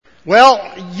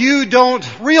Well, you don't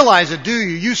realize it, do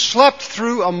you? You slept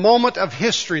through a moment of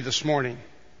history this morning.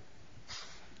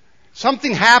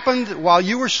 Something happened while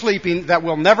you were sleeping that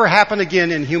will never happen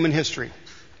again in human history.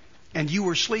 And you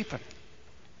were sleeping.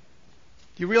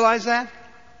 Do you realize that?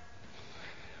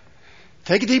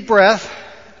 Take a deep breath.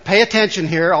 Pay attention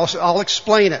here. I'll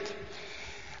explain it.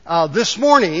 This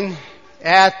morning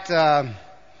at,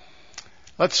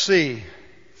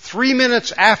 3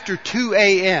 minutes after 2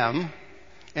 a.m.,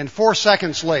 and 4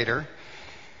 seconds later,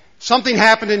 something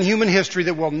happened in human history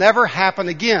that will never happen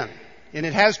again. And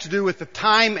it has to do with the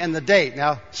time and the date.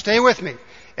 Now, stay with me.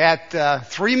 At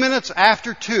 3 minutes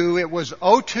after 2, it was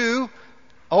 02,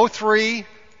 03,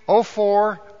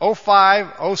 04,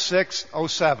 05, 06,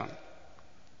 07.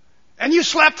 And you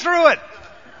slept through it.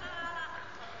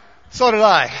 So did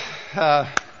I.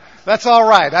 That's all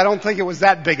right. I don't think it was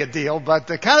that big a deal, but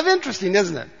kind of interesting,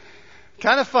 isn't it?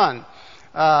 Kind of fun.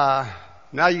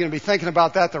 Now you're going to be thinking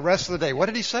about that the rest of the day. What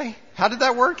did he say? How did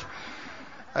that work?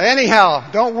 Anyhow,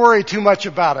 don't worry too much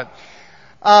about it.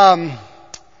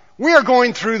 We are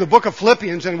going through the book of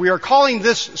Philippians, and we are calling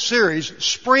this series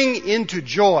Spring into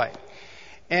Joy.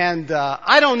 And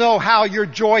I don't know how your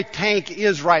joy tank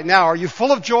is right now. Are you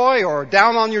full of joy or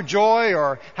down on your joy,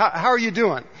 or how are you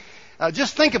doing?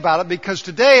 Just think about it, because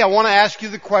today I want to ask you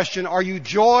the question, are you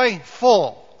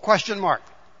joyful? Question mark.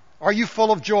 Are you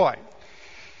full of joy?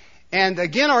 And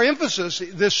again, our emphasis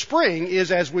this spring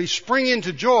is, as we spring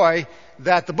into joy,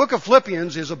 that the book of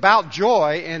Philippians is about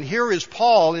joy, and here is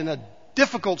Paul in a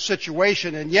difficult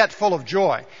situation and yet full of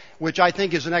joy, which I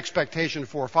think is an expectation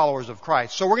for followers of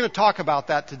Christ. So we're going to talk about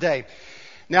that today.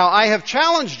 Now, I have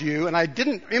challenged you, and I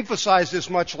didn't emphasize this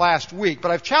much last week,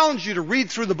 but I've challenged you to read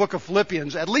through the book of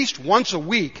Philippians at least once a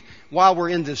week while we're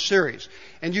in this series.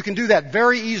 And you can do that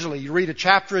very easily. You read a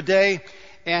chapter a day.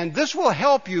 And this will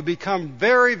help you become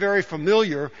very, very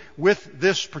familiar with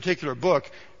this particular book,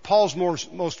 Paul's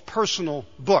most personal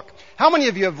book. How many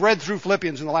of you have read through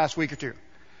Philippians in the last week or two?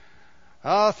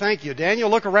 Oh, thank you.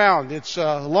 Daniel, look around. It's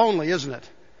lonely, isn't it?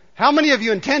 How many of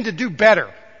you intend to do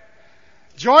better?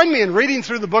 Join me in reading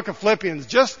through the book of Philippians.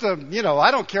 Just,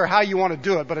 I don't care how you want to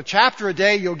do it, but a chapter a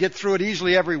day, you'll get through it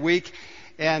easily every week,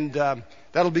 and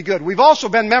that'll be good. We've also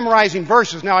been memorizing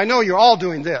verses. Now, I know you're all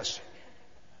doing this.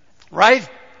 Right?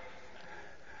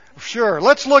 Sure.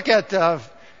 Let's look at,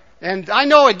 and I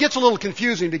know it gets a little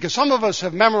confusing because some of us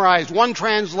have memorized one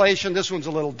translation, this one's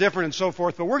a little different and so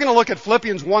forth, but we're going to look at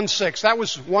Philippians 1:6. That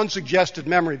was one suggested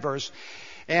memory verse.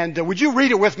 And would you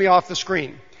read it with me off the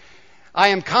screen? I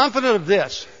am confident of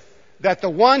this, that the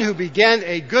one who began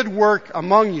a good work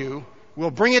among you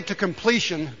will bring it to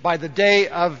completion by the day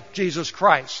of Jesus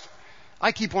Christ.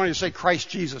 I keep wanting to say Christ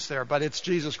Jesus there, but it's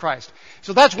Jesus Christ.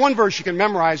 So that's one verse you can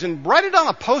memorize, and write it on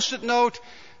a Post-it note,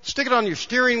 stick it on your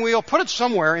steering wheel, put it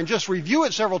somewhere, and just review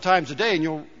it several times a day,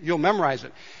 and you'll memorize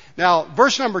it. Now,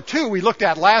 verse number 2 we looked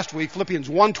at last week, Philippians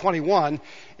 1:21,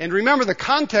 and remember the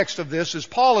context of this is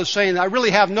Paul is saying, I really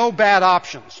have no bad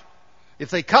options. If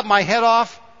they cut my head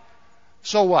off,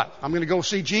 so what? I'm going to go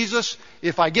see Jesus.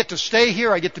 If I get to stay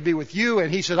here, I get to be with you.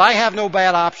 And he said, I have no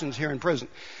bad options here in prison.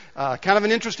 Kind of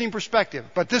an interesting perspective.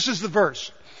 But this is the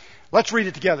verse. Let's read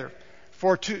it together.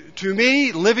 For to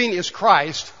me, living is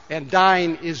Christ, and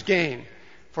dying is gain.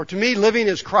 For to me, living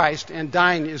is Christ, and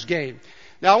dying is gain.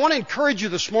 Now, I want to encourage you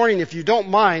this morning, if you don't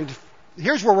mind,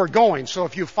 here's where we're going. So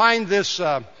if you find this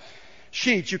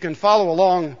sheet, you can follow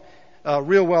along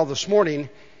real well this morning.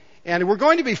 And we're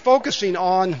going to be focusing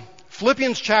on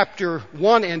Philippians chapter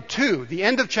 1 and 2, the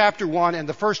end of chapter 1 and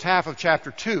the first half of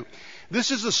chapter 2.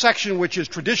 This is the section which is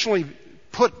traditionally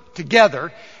put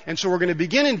together. And so we're going to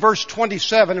begin in verse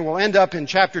 27 and we'll end up in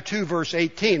chapter 2, verse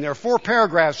 18. There are 4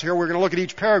 paragraphs here. We're going to look at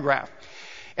each paragraph.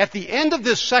 At the end of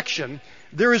this section,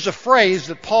 there is a phrase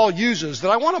that Paul uses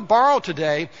that I want to borrow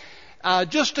today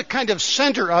just to kind of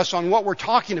center us on what we're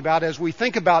talking about as we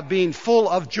think about being full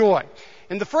of joy.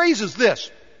 And the phrase is this.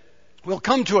 We'll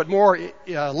come to it more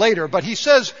later, but he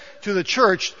says to the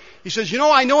church, he says,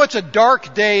 I know it's a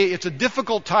dark day, it's a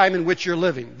difficult time in which you're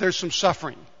living. There's some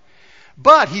suffering.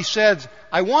 But, he said,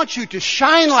 I want you to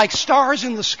shine like stars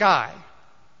in the sky.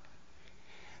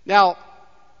 Now,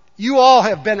 you all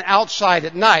have been outside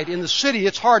at night. In the city,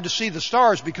 it's hard to see the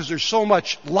stars because there's so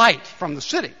much light from the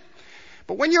city.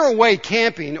 But when you're away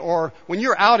camping or when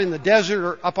you're out in the desert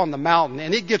or up on the mountain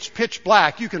and it gets pitch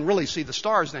black, you can really see the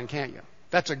stars then, can't you?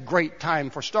 That's a great time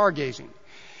for stargazing.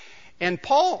 And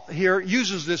Paul here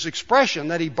uses this expression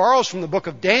that he borrows from the book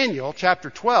of Daniel, chapter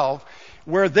 12,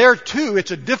 where there too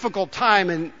it's a difficult time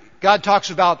and God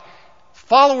talks about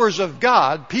followers of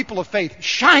God, people of faith,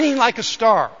 shining like a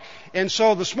star. And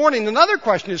so this morning, another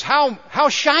question is, how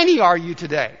shiny are you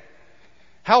today?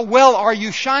 How well are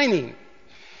you shining?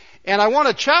 And I want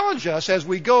to challenge us as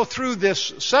we go through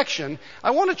this section.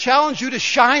 I want to challenge you to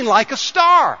shine like a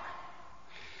star.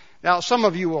 Now, some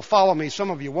of you will follow me,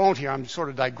 some of you won't here. I'm sort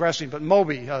of digressing, but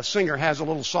Moby, a singer, has a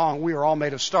little song, We Are All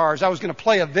Made of Stars. I was going to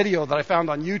play a video that I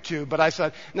found on YouTube, but I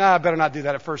said, I better not do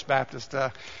that at First Baptist.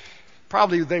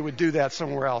 Probably they would do that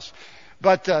somewhere else.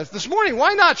 But this morning,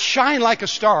 why not shine like a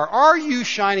star? Are you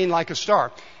shining like a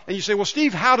star? And you say, well,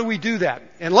 Steve, how do we do that?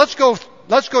 And let's go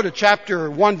to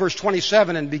chapter 1, verse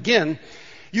 27 and begin.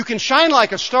 You can shine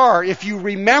like a star if you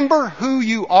remember who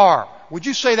you are. Would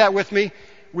you say that with me?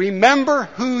 Remember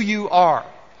who you are.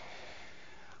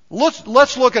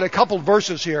 Let's look at a couple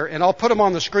verses here, and I'll put them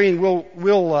on the screen.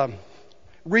 We'll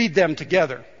read them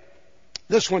together.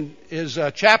 This one is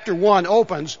chapter 1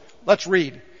 opens. Let's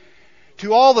read.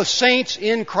 To all the saints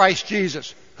in Christ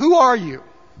Jesus. Who are you?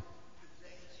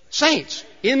 Saints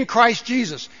in Christ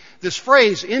Jesus. This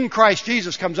phrase, in Christ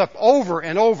Jesus, comes up over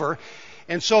and over.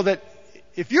 And so that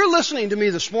if you're listening to me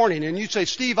this morning and you say,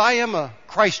 Steve, I am a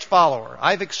Christ follower.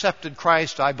 I've accepted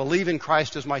Christ. I believe in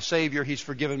Christ as my Savior. He's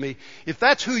forgiven me. If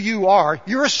that's who you are,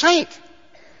 you're a saint.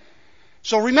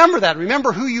 So remember that.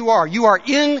 Remember who you are. You are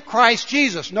in Christ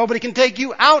Jesus. Nobody can take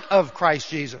you out of Christ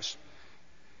Jesus.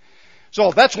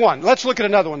 So that's one. Let's look at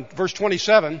another one. Verse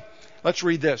 27. Let's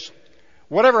read this.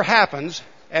 Whatever happens,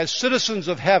 as citizens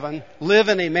of heaven, live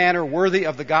in a manner worthy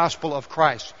of the gospel of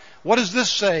Christ. What does this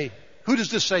say? Who does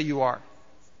this say you are?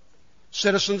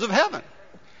 Citizens of heaven.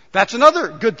 That's another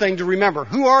good thing to remember.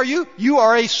 Who are you? You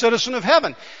are a citizen of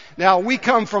heaven. Now, we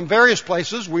come from various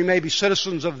places. We may be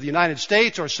citizens of the United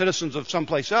States or citizens of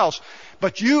someplace else.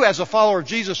 But you, as a follower of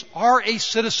Jesus, are a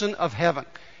citizen of heaven.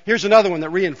 Here's another one that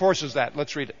reinforces that.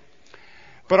 Let's read it.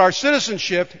 But our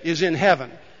citizenship is in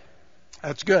heaven.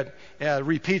 That's good. It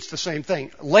repeats the same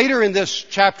thing. Later in this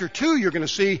chapter 2, you're going to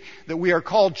see that we are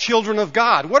called children of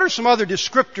God. What are some other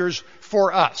descriptors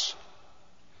for us?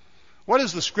 What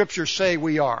does the Scripture say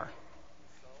we are?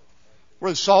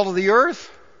 We're the salt of the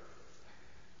earth.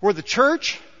 We're the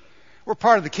church. We're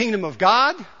part of the kingdom of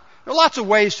God. There are lots of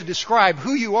ways to describe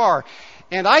who you are.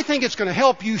 And I think it's going to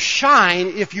help you shine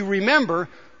if you remember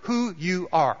who you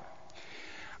are.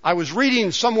 I was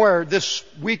reading somewhere this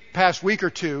past week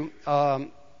or two,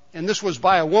 and this was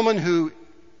by a woman who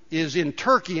is in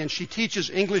Turkey, and she teaches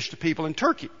English to people in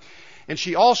Turkey. And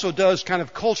she also does kind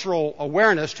of cultural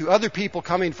awareness to other people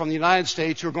coming from the United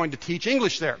States who are going to teach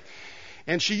English there.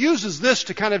 And she uses this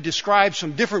to kind of describe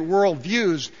some different world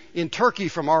views in Turkey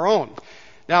from our own.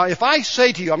 Now, if I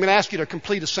say to you, I'm going to ask you to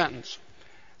complete a sentence.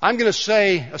 I'm going to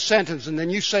say a sentence, and then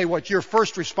you say what your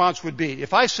first response would be.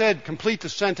 If I said, complete the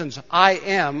sentence, I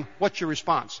am, what's your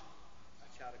response? I'm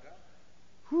a child of God.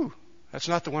 Whew, that's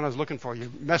not the one I was looking for. You're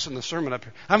messing the sermon up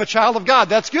here. I'm a child of God.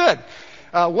 That's good.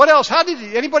 What else? How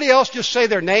did anybody else just say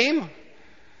their name?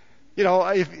 You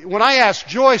know, when I asked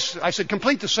Joyce, I said,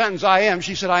 complete the sentence, I am.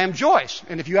 She said, I am Joyce.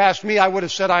 And if you asked me, I would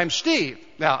have said, I am Steve.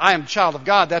 Now, I am a child of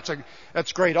God.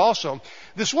 That's great also.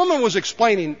 This woman was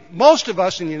explaining, most of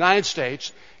us in the United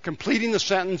States, completing the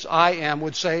sentence, I am,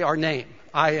 would say our name,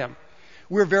 I am.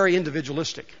 We're very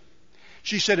individualistic.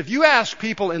 She said, if you ask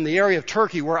people in the area of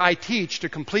Turkey where I teach to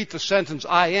complete the sentence,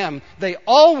 I am, they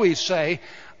always say,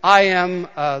 I am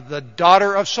the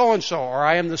daughter of so-and-so, or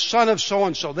I am the son of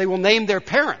so-and-so. They will name their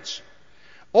parents.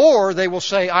 Or they will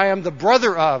say, I am the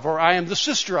brother of, or I am the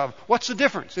sister of. What's the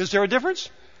difference? Is there a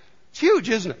difference? It's huge,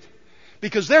 isn't it?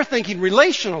 Because they're thinking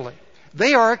relationally.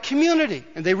 They are a community,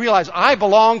 and they realize, I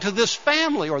belong to this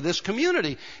family or this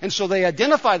community. And so they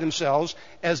identify themselves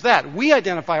as that. We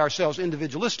identify ourselves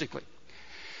individualistically.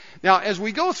 Now, as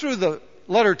we go through the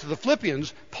letter to the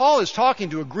Philippians, Paul is talking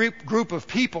to a group of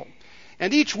people.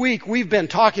 And each week we've been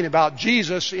talking about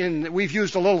Jesus, we've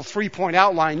used a little 3-point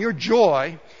outline. Your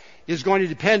joy is going to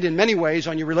depend in many ways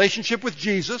on your relationship with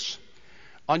Jesus,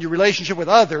 on your relationship with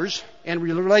others, and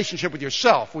your relationship with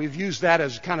yourself. We've used that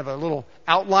as kind of a little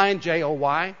outline,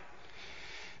 J-O-Y.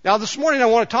 Now this morning I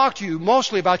want to talk to you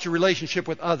mostly about your relationship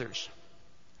with others.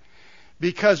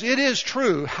 Because it is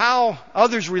true, how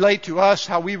others relate to us,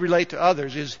 how we relate to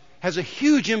others has a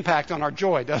huge impact on our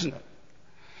joy, doesn't it?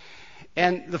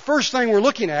 And the first thing we're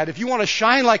looking at, if you want to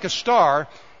shine like a star,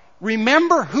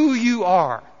 remember who you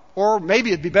are. Or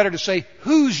maybe it'd be better to say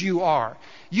whose you are.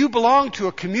 You belong to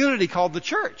a community called the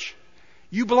church.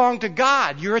 You belong to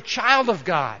God. You're a child of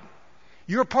God.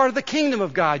 You're a part of the kingdom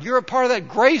of God. You're a part of that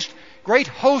great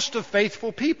host of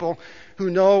faithful people who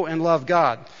know and love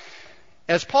God.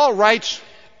 As Paul writes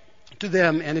to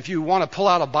them, and if you want to pull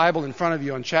out a Bible in front of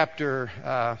you on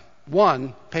chapter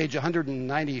 1, page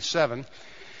 197,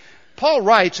 Paul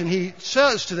writes and he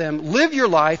says to them, live your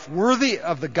life worthy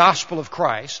of the gospel of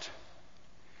Christ.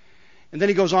 And then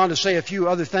he goes on to say a few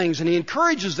other things, and he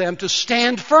encourages them to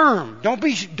stand firm. Don't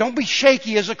be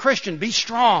shaky as a Christian. Be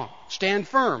strong. Stand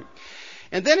firm.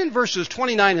 And then in verses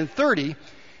 29 and 30,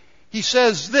 he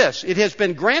says this: it has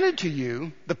been granted to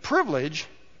you the privilege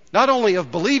not only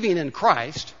of believing in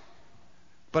Christ,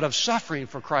 but of suffering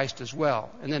for Christ as well.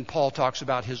 And then Paul talks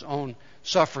about his own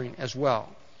suffering as well.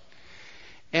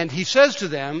 And he says to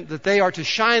them that they are to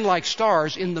shine like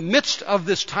stars in the midst of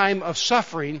this time of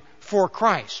suffering for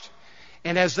Christ.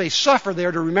 And as they suffer, they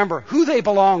are to remember who they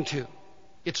belong to.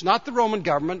 It's not the Roman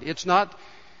government. It's not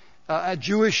a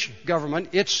Jewish government.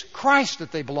 It's Christ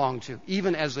that they belong to,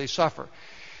 even as they suffer.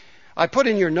 I put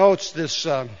in your notes this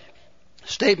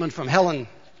statement from Helen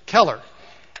Keller.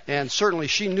 And certainly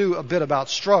she knew a bit about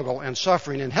struggle and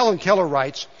suffering. And Helen Keller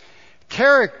writes,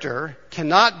 character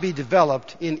cannot be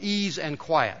developed in ease and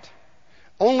quiet.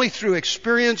 Only through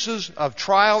experiences of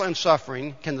trial and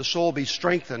suffering can the soul be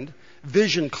strengthened,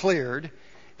 vision cleared,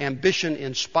 ambition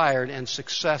inspired, and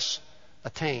success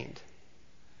attained.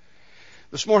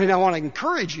 This morning I want to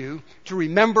encourage you to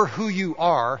remember who you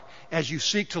are as you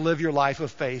seek to live your life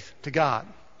of faith to God.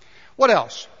 What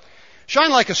else? Shine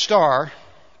like a star.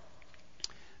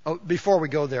 Oh, before we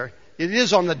go there, it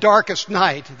is on the darkest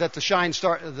night that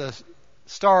the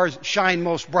stars shine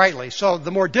most brightly. So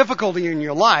the more difficulty in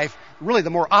your life, really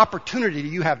the more opportunity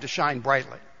you have to shine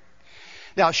brightly.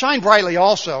 Now, shine brightly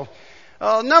also.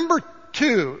 Number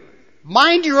 2,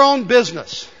 mind your own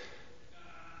business.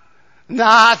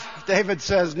 Not, David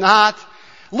says, not.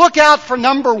 Look out for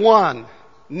number 1.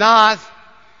 Not.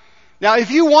 Now,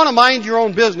 if you want to mind your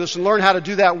own business and learn how to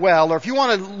do that well, or if you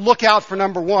want to look out for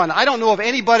number 1, I don't know of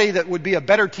anybody that would be a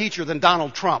better teacher than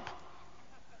Donald Trump.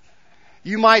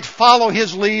 You might follow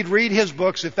his lead, read his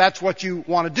books if that's what you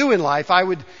want to do in life.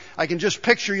 I can just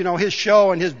picture, his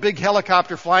show and his big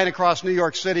helicopter flying across New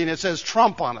York City and it says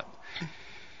Trump on it.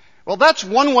 Well, that's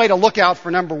one way to look out for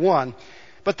number 1.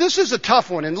 But this is a tough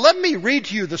one. And let me read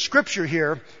to you the scripture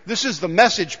here. This is the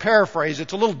Message paraphrase.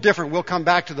 It's a little different. We'll come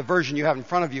back to the version you have in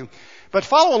front of you. But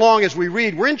follow along as we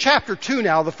read. We're in chapter 2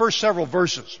 now, the first several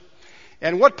verses.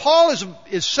 And what Paul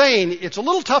is saying, it's a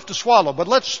little tough to swallow, but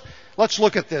let's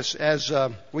look at this as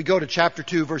we go to chapter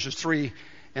 2, verses 3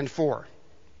 and 4.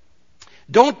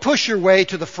 Don't push your way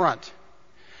to the front.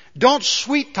 Don't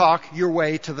sweet talk your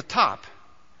way to the top.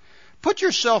 Put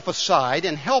yourself aside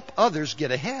and help others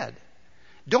get ahead.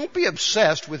 Don't be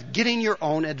obsessed with getting your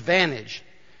own advantage.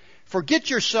 Forget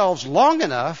yourselves long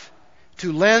enough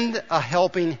to lend a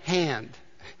helping hand.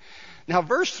 Now,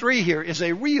 verse 3 here is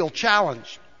a real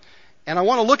challenge. And I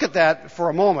want to look at that for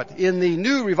a moment. In the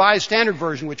New Revised Standard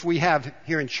Version, which we have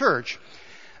here in church,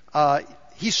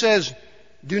 he says,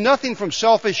 do nothing from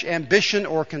selfish ambition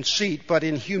or conceit, but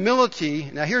in humility,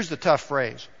 now here's the tough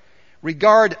phrase,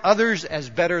 regard others as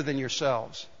better than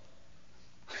yourselves.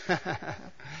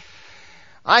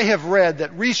 I have read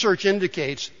that research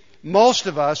indicates most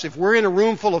of us, if we're in a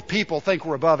room full of people, think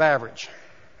we're above average.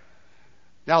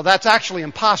 Now, that's actually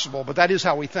impossible, but that is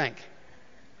how we think.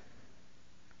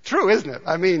 True, isn't it?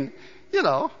 I mean,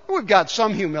 we've got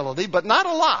some humility, but not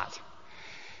a lot.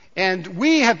 And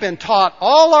we have been taught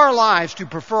all our lives to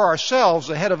prefer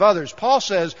ourselves ahead of others. Paul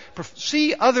says,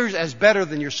 see others as better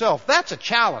than yourself. That's a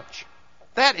challenge.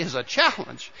 That is a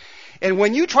challenge. And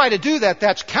when you try to do that,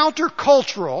 that's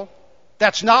countercultural.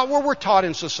 That's not where we're taught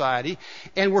in society.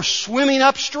 And we're swimming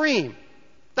upstream.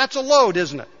 That's a load,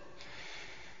 isn't it?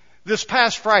 This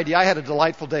past Friday, I had a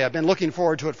delightful day. I've been looking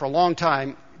forward to it for a long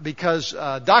time because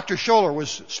Dr. Scholler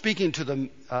was speaking to the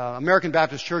American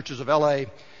Baptist churches of L.A.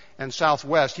 and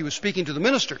Southwest. He was speaking to the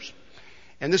ministers.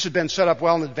 And this had been set up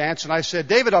well in advance. And I said,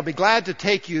 David, I'll be glad to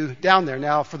take you down there.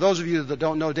 Now, for those of you that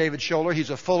don't know David Scholler, he's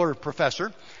a Fuller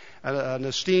professor, an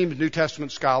esteemed New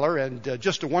Testament scholar, and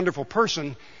just a wonderful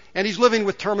person. And he's living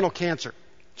with terminal cancer.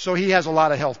 So he has a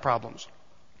lot of health problems.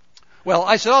 Well,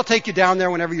 I said, I'll take you down there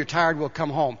whenever you're tired. We'll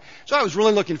come home. So I was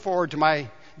really looking forward to my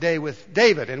day with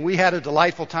David. And we had a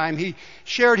delightful time. He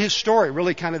shared his story,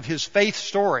 really kind of his faith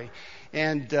story.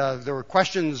 And there were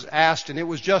questions asked, and it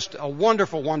was just a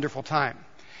wonderful, wonderful time.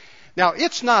 Now,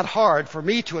 it's not hard for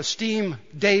me to esteem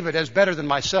David as better than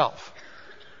myself.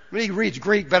 I mean, he reads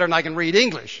Greek better than I can read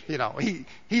English.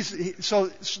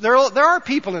 So there are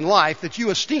people in life that you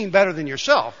esteem better than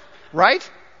yourself, right?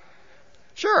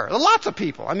 Sure, there are lots of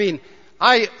people. I mean,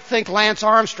 I think Lance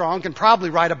Armstrong can probably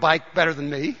ride a bike better than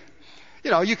me.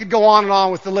 You could go on and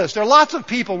on with the list. There are lots of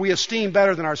people we esteem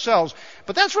better than ourselves,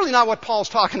 but that's really not what Paul's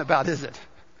talking about, is it?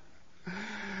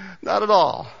 Not at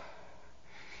all.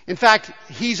 In fact,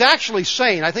 he's actually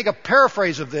saying, I think a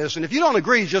paraphrase of this, and if you don't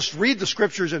agree, just read the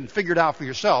scriptures and figure it out for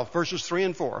yourself, verses 3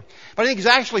 and 4. But I think he's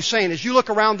actually saying, as you look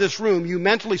around this room, you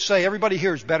mentally say, everybody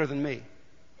here is better than me.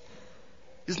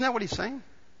 Isn't that what he's saying?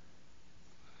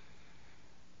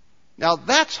 Now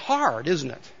that's hard, isn't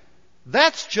it?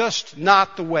 That's just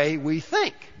not the way we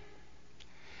think.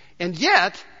 And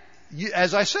yet,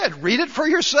 as I said, read it for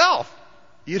yourself.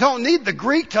 You don't need the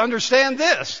Greek to understand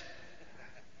this.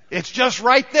 It's just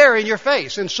right there in your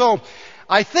face. And so,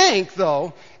 I think,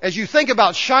 though, as you think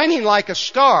about shining like a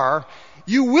star,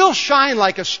 you will shine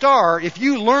like a star if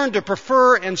you learn to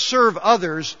prefer and serve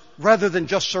others rather than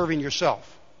just serving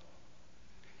yourself.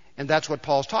 And that's what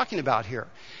Paul's talking about here.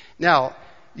 Now,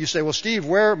 you say, well, Steve,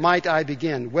 where might I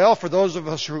begin? Well, for those of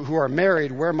us who are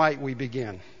married, where might we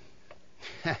begin?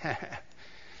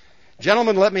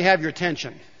 Gentlemen, let me have your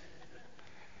attention.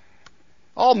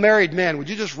 All married men, would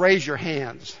you just raise your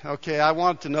hands? Okay, I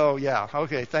want to know, yeah.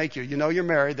 Okay, thank you. You know you're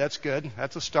married. That's good.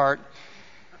 That's a start.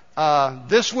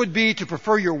 This would be to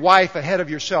prefer your wife ahead of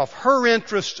yourself. Her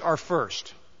interests are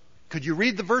first. Could you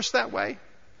read the verse that way?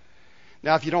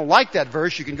 Now, if you don't like that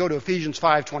verse, you can go to Ephesians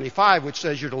 5:25, which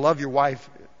says you're to love your wife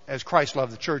as Christ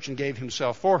loved the church and gave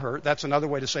himself for her. That's another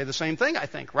way to say the same thing, I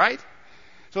think, right?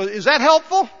 So is that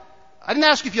helpful? I didn't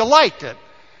ask if you liked it.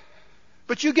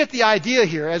 But you get the idea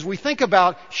here. As we think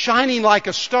about shining like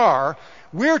a star,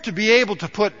 we're to be able to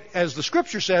put, as the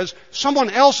scripture says, someone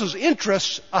else's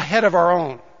interests ahead of our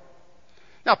own.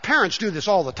 Now, parents do this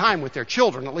all the time with their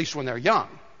children, at least when they're young.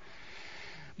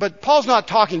 But Paul's not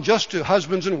talking just to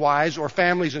husbands and wives or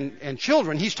families and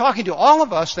children. He's talking to all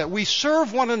of us that we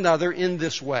serve one another in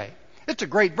this way. It's a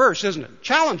great verse, isn't it?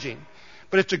 Challenging.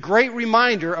 But it's a great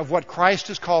reminder of what Christ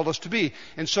has called us to be.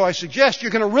 And so I suggest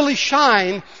you're going to really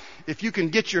shine if you can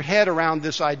get your head around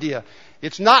this idea.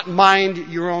 It's not mind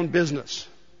your own business.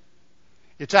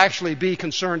 It's actually be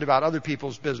concerned about other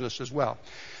people's business as well.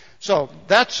 So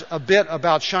that's a bit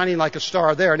about shining like a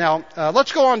star there. Now,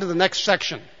 let's go on to the next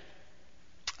section.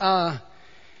 Shine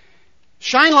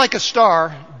like a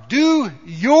star. Do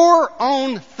your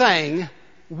own thing.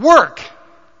 Work.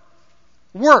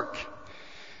 Work.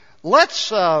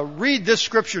 Let's read this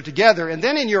scripture together, and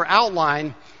then in your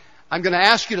outline, I'm going to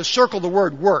ask you to circle the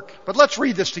word work. But let's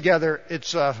read this together.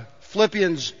 It's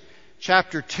Philippians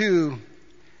chapter 2,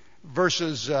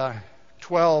 verses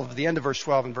 12, the end of verse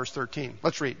 12 and verse 13.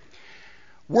 Let's read.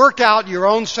 Work out your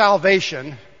own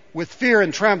salvation with fear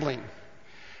and trembling,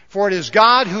 for it is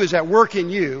God who is at work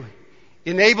in you,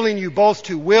 enabling you both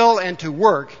to will and to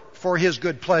work for His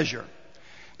good pleasure.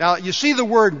 Now, you see the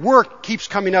word work keeps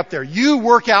coming up there. You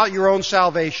work out your own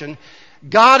salvation.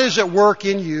 God is at work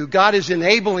in you. God is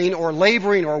enabling or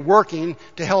laboring or working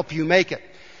to help you make it.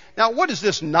 Now, what is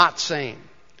this not saying?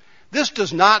 This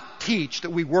does not teach that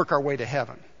we work our way to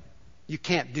heaven. You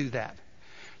can't do that.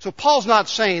 So Paul's not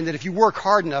saying that if you work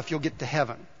hard enough, you'll get to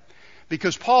heaven.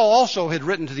 Because Paul also had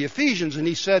written to the Ephesians and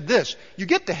he said this, you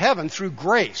get to heaven through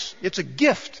grace. It's a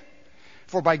gift.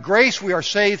 For by grace we are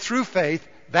saved through faith,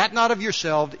 that not of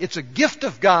yourselves. It's a gift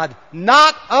of God,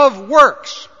 not of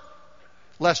works,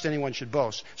 lest anyone should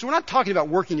boast. So we're not talking about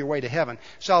working your way to heaven.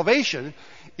 Salvation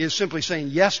is simply saying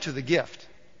yes to the gift.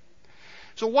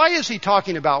 So why is he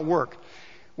talking about work?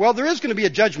 Well, there is going to be a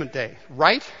judgment day,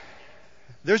 right?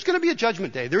 There's going to be a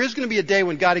judgment day. There is going to be a day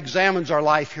when God examines our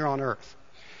life here on earth.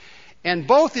 And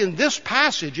both in this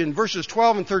passage, in verses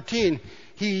 12 and 13,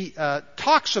 he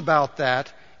talks about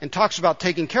that and talks about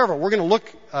taking care of it. We're going to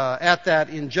look at that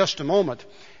in just a moment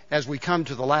as we come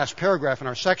to the last paragraph in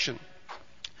our section.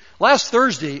 Last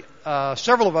Thursday,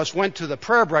 several of us went to the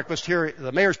prayer breakfast here,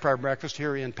 the mayor's prayer breakfast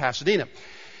here in Pasadena.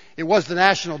 It was the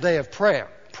National Day of Prayer.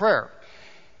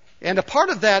 And a part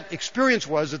of that experience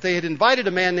was that they had invited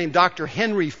a man named Dr.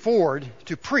 Henry Ford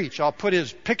to preach. I'll put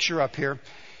his picture up here.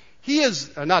 He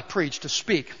is, not preach, to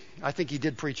speak. I think he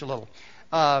did preach a little.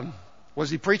 Was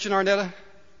he preaching, Arnetta?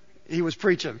 He was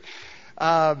preaching.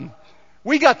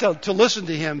 We got to listen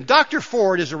to him. Dr.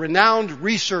 Ford is a renowned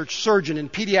research surgeon in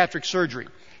pediatric surgery.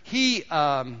 He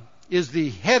is the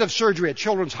head of surgery at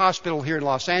Children's Hospital here in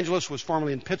Los Angeles, was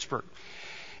formerly in Pittsburgh.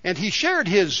 And he shared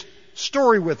his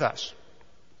story with us.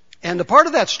 And a part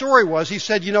of that story was, he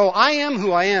said, you know, I am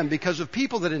who I am because of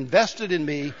people that invested in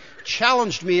me,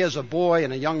 challenged me as a boy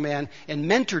and a young man, and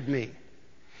mentored me.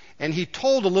 And he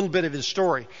told a little bit of his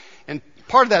story. And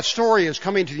part of that story is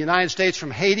coming to the United States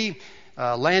from Haiti,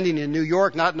 landing in New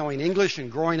York, not knowing English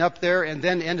and growing up there, and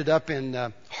then ended up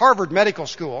in Harvard Medical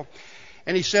School.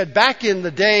 And he said back in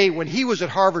the day when he was at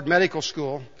Harvard Medical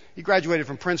School, he graduated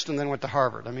from Princeton, then went to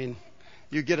Harvard. I mean,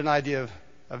 you get an idea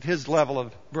of his level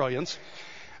of brilliance.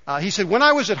 He said, when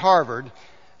I was at Harvard,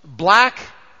 black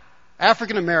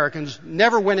African Americans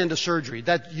never went into surgery.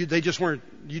 You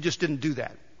just didn't do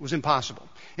that. It was impossible.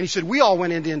 And he said, we all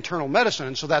went into internal medicine,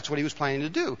 and so that's what he was planning to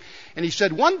do. And he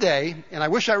said one day, and I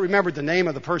wish I remembered the name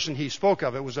of the person he spoke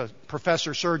of. It was a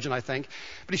professor surgeon, I think.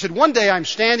 But he said, one day I'm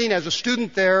standing as a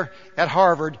student there at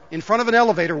Harvard in front of an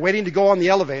elevator, waiting to go on the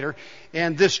elevator,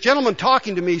 and this gentleman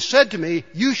talking to me said to me,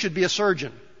 you should be a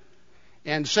surgeon.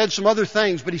 And said some other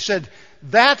things, but he said,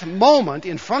 that moment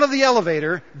in front of the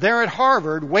elevator there at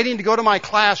Harvard, waiting to go to my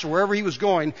class or wherever he was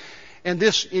going, and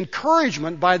this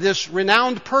encouragement by this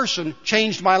renowned person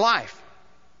changed my life.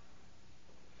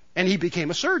 And he became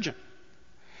a surgeon.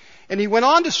 And he went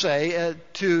on to say,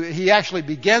 he actually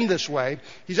began this way.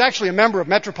 He's actually a member of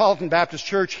Metropolitan Baptist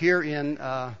Church here in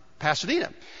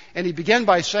Pasadena. And he began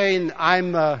by saying,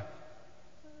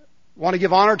 want to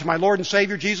give honor to my Lord and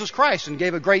Savior Jesus Christ, and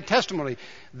gave a great testimony.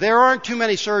 There aren't too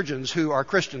many surgeons who are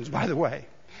Christians, by the way.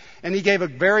 And he gave a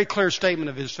very clear statement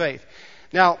of his faith.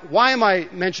 Now, why am I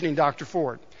mentioning Dr.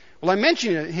 Ford? Well, I'm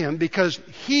mentioning him because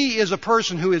he is a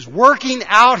person who is working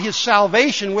out his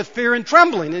salvation with fear and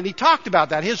trembling. And he talked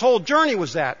about that. His whole journey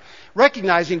was that.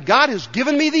 Recognizing God has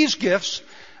given me these gifts.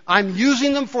 I'm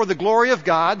using them for the glory of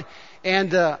God.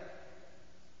 And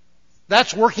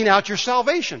that's working out your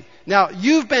salvation. Now,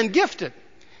 you've been gifted.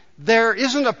 There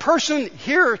isn't a person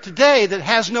here today that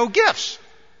has no gifts.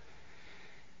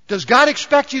 Does God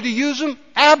expect you to use them?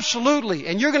 Absolutely.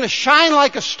 And you're going to shine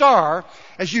like a star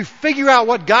as you figure out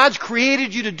what God's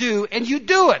created you to do, and you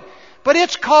do it. But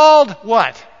it's called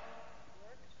what?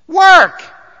 Work.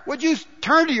 Would you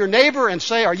turn to your neighbor and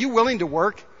say, are you willing to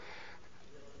work?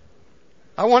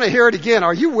 I want to hear it again.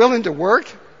 Are you willing to work?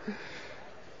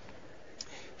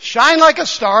 Shine like a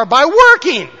star by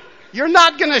working. You're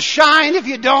not going to shine if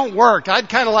you don't work. I'd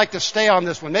kind of like to stay on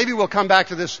this one. Maybe we'll come back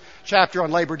to this chapter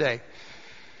on Labor Day.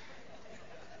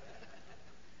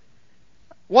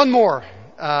 One more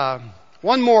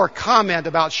comment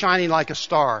about shining like a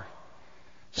star.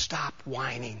 Stop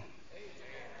whining.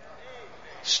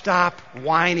 Stop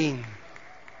whining.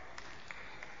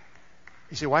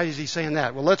 You say, why is he saying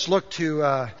that? Well, let's look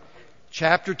to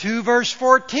chapter 2, verse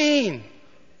 14.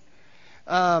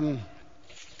 I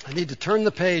need to turn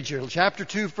the page here. Chapter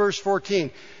 2, verse 14.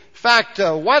 In fact,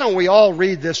 why don't we all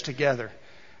read this together?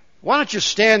 Why don't you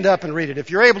stand up and read it? If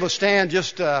you're able to stand,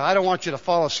 I don't want you to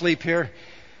fall asleep here.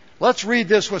 Let's read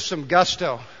this with some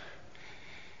gusto.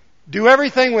 Do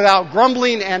everything without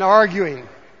grumbling and arguing,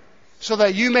 so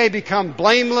that you may become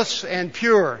blameless and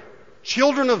pure,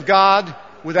 children of God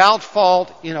without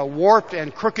fault in a warped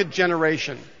and crooked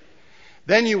generation.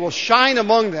 Then you will shine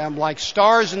among them like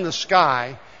stars in the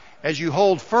sky as you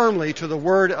hold firmly to the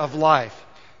word of life.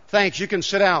 Thanks. You can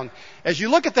sit down. As you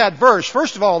look at that verse,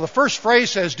 first of all, the first phrase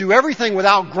says, do everything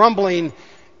without grumbling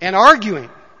and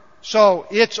arguing. So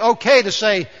it's okay to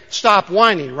say, stop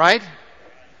whining, right?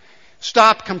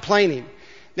 Stop complaining.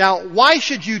 Now, why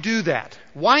should you do that?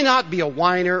 Why not be a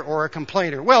whiner or a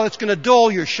complainer? Well, it's going to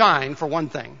dull your shine, for one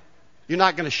thing. You're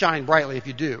not going to shine brightly if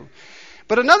you do.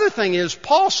 But another thing is,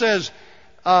 Paul says,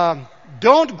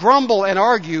 don't grumble and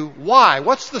argue. Why?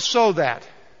 What's the so that?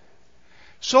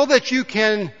 So that you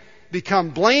can become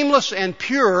blameless and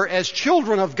pure as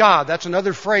children of God. That's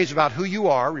another phrase about who you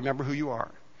are. Remember who you are.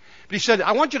 But he said,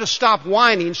 I want you to stop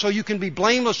whining so you can be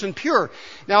blameless and pure.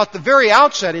 Now, at the very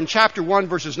outset, in chapter 1,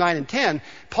 verses 9 and 10,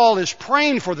 Paul is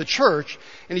praying for the church,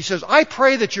 and he says, I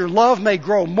pray that your love may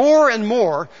grow more and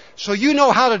more so you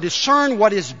know how to discern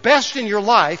what is best in your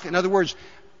life. In other words,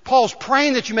 Paul's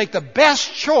praying that you make the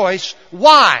best choice.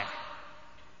 Why?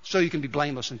 So you can be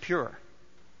blameless and pure.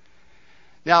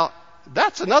 Now,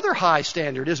 that's another high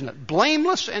standard, isn't it?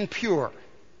 Blameless and pure.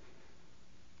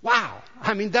 Wow.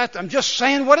 I mean, I'm just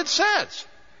saying what it says.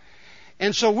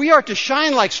 And so we are to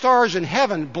shine like stars in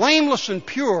heaven, blameless and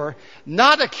pure,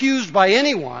 not accused by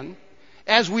anyone,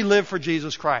 as we live for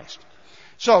Jesus Christ.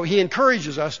 So he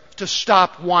encourages us to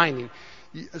stop whining.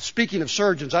 Speaking of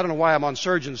surgeons, I don't know why I'm on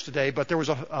surgeons today, but there was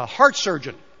a heart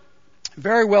surgeon,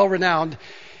 very well renowned,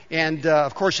 and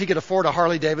of course he could afford a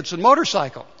Harley-Davidson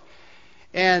motorcycle.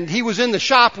 And he was in the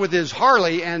shop with his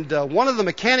Harley, and one of the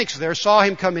mechanics there saw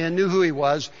him come in, knew who he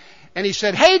was, and he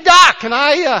said, hey, Doc, can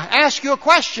I ask you a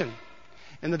question?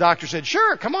 And the doctor said,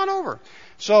 sure, come on over.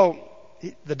 So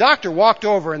the doctor walked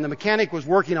over, and the mechanic was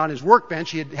working on his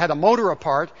workbench. He had a motor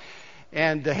apart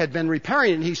and had been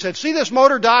repairing it. And he said, see this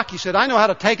motor, Doc? He said, I know how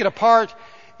to take it apart,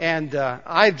 and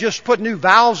I've just put new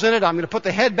valves in it. I'm going to put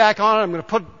the head back on it. I'm going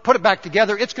to put it back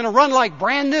together. It's going to run like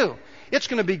brand new. It's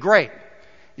going to be great.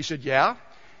 He said, yeah.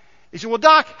 He said, well,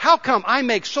 Doc, how come I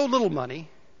make so little money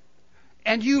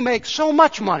and you make so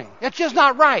much money? It's just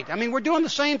not right. I mean, we're doing the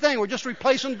same thing. We're just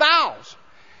replacing valves.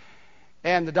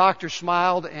 And the doctor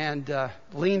smiled and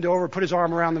leaned over, put his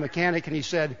arm around the mechanic, and he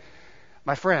said,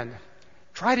 "My friend,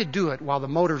 try to do it while the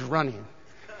motor's running."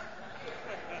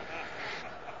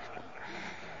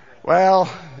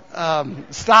 Well,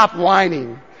 stop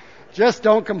whining. Just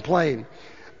don't complain.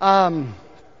 One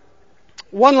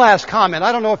last comment.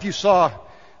 I don't know if you saw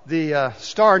the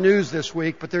Star News this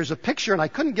week, but there's a picture, and I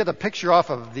couldn't get a picture off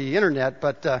of the internet,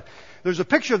 but there's a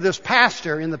picture of this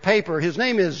pastor in the paper. His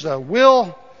name is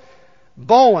Will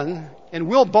Bowen, and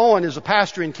Will Bowen is a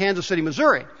pastor in Kansas City,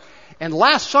 Missouri. And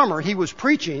last summer he was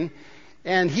preaching,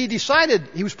 and he decided,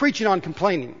 he was preaching on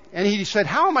complaining, and he said,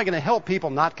 how am I going to help people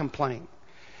not complain?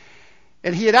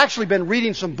 And he had actually been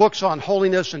reading some books on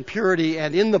holiness and purity,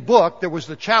 and in the book there was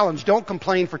the challenge, don't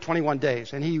complain for 21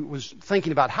 days. And he was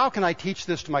thinking about, how can I teach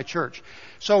this to my church?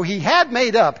 So he had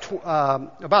made up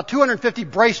about 250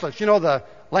 bracelets, you know, the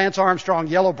Lance Armstrong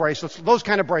yellow bracelets, those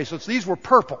kind of bracelets. These were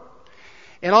purple.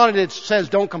 And on it says,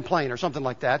 don't complain, or something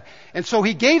like that. And so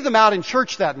he gave them out in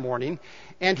church that morning,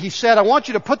 and he said, I want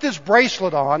you to put this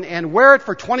bracelet on and wear it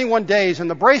for 21 days, and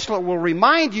the bracelet will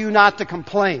remind you not to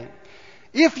complain.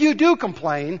 If you do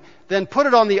complain, then put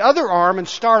it on the other arm and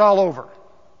start all over.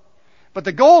 But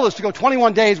the goal is to go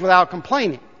 21 days without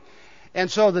complaining.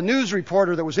 And so the news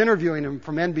reporter that was interviewing him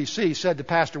from NBC said to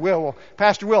Pastor Will, well,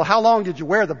 Pastor Will, how long did you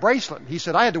wear the bracelet? He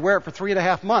said, I had to wear it for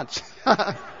 3.5 months.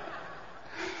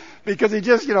 Because he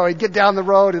just, he'd get down the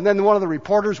road, and then one of the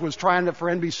reporters was trying it for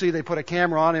NBC. They put a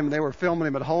camera on him, and they were filming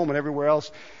him at home and everywhere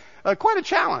else. Quite a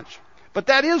challenge. But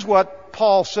that is what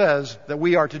Paul says that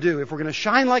we are to do. If we're going to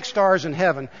shine like stars in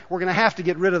heaven, we're going to have to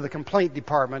get rid of the complaint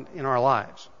department in our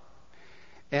lives.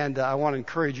 And I want to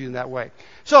encourage you in that way.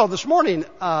 So this morning,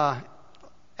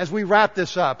 as we wrap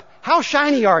this up, how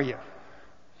shiny are you?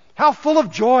 How full of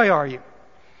joy are you?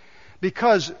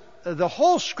 Because the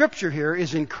whole scripture here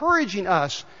is encouraging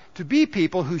us to be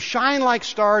people who shine like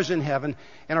stars in heaven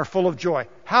and are full of joy.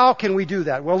 How can we do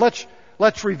that? Well,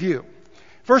 let's review.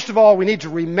 First of all, we need to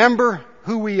remember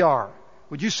who we are.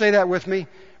 Would you say that with me?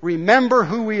 Remember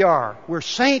who we are. We're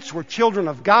saints. We're children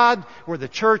of God. We're the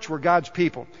church. We're God's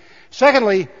people.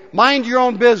 Secondly, mind your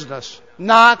own business,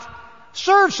 not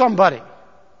serve somebody.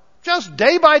 Just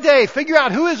day by day, figure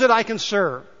out who is it I can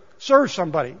serve. Serve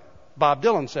somebody. Bob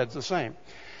Dylan said the same.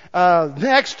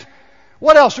 Next,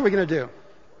 what else are we going to do?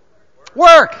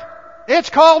 Work. It's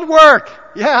called work.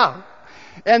 Yeah.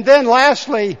 And then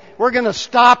lastly, we're going to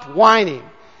stop whining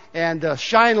and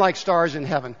shine like stars in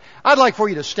heaven. I'd like for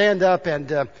you to stand up, and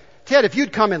Ted, if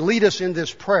you'd come and lead us in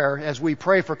this prayer as we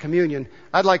pray for communion,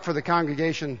 I'd like for the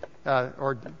congregation,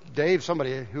 or Dave,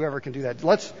 somebody, whoever can do that.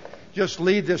 Let's just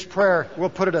lead this prayer. We'll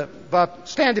put it up.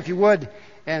 Stand if you would,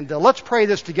 and let's pray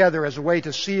this together as a way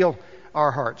to seal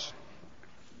our hearts.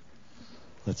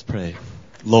 Let's pray.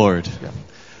 Lord,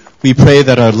 we pray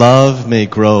that our love may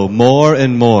grow more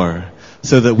and more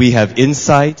so that we have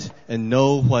insight and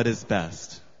know what is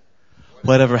best.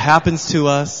 Whatever happens to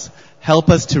us, help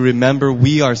us to remember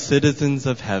we are citizens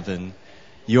of heaven,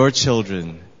 your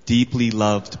children, deeply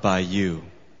loved by you.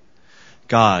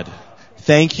 God,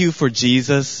 thank you for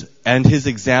Jesus and his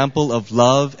example of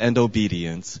love and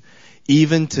obedience,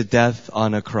 even to death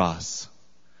on a cross.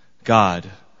 God,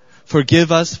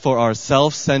 forgive us for our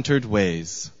self-centered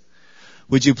ways.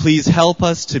 Would you please help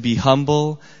us to be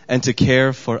humble and to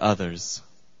care for others?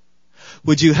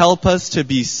 Would you help us to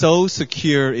be so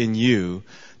secure in you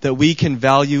that we can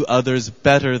value others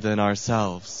better than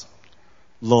ourselves?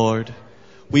 Lord,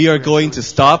 we are going to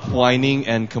stop whining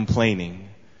and complaining.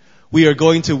 We are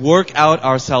going to work out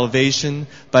our salvation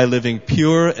by living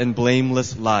pure and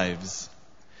blameless lives.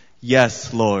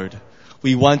 Yes, Lord,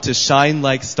 we want to shine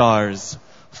like stars,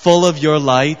 full of your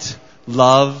light,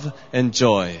 love, and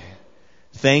joy.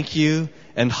 Thank you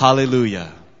and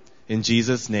hallelujah. In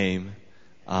Jesus' name,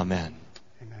 amen.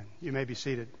 Amen. You may be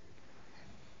seated.